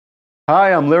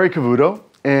Hi, I'm Larry Cavuto,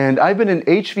 and I've been an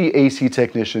HVAC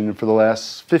technician for the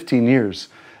last 15 years.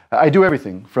 I do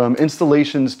everything from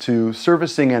installations to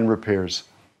servicing and repairs.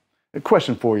 A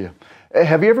question for you.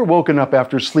 Have you ever woken up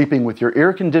after sleeping with your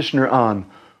air conditioner on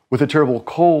with a terrible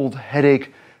cold,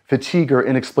 headache, fatigue, or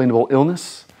inexplainable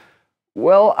illness?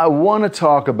 Well, I want to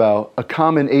talk about a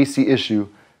common AC issue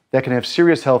that can have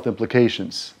serious health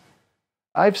implications.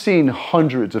 I've seen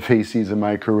hundreds of ACs in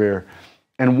my career,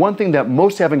 and one thing that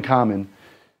most have in common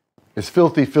is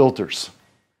filthy filters.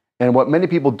 And what many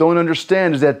people don't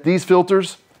understand is that these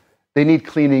filters, they need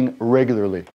cleaning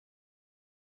regularly.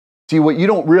 See, what you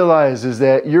don't realize is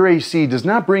that your AC does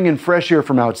not bring in fresh air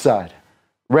from outside.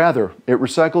 Rather, it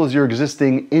recycles your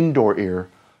existing indoor air,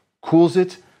 cools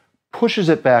it, pushes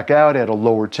it back out at a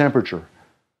lower temperature.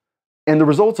 And the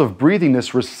results of breathing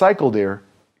this recycled air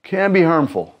can be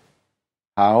harmful.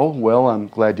 How? Well, I'm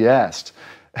glad you asked.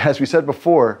 As we said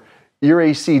before, your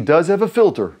AC does have a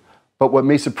filter, but what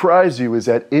may surprise you is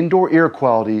that indoor air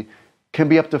quality can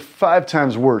be up to 5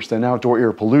 times worse than outdoor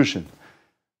air pollution.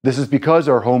 This is because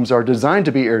our homes are designed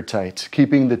to be airtight,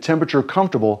 keeping the temperature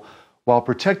comfortable while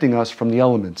protecting us from the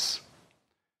elements.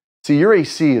 See, your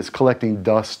AC is collecting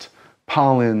dust,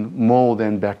 pollen, mold,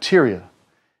 and bacteria.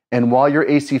 And while your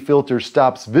AC filter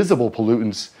stops visible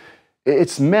pollutants,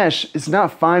 its mesh is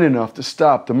not fine enough to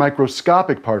stop the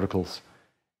microscopic particles.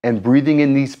 And breathing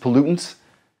in these pollutants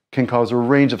can cause a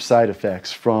range of side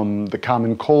effects, from the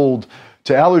common cold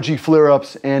to allergy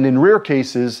flare-ups and, in rare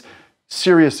cases,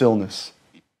 serious illness.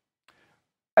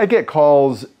 I get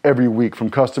calls every week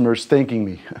from customers thanking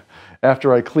me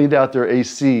after I cleaned out their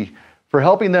AC for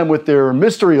helping them with their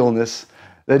mystery illness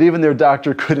that even their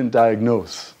doctor couldn't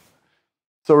diagnose.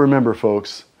 So remember,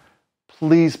 folks,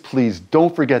 please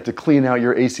don't forget to clean out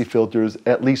your AC filters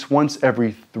at least once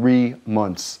every 3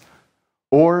 months.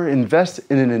 Or invest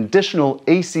in an additional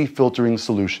AC filtering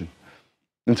solution.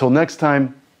 Until next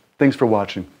time, thanks for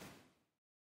watching.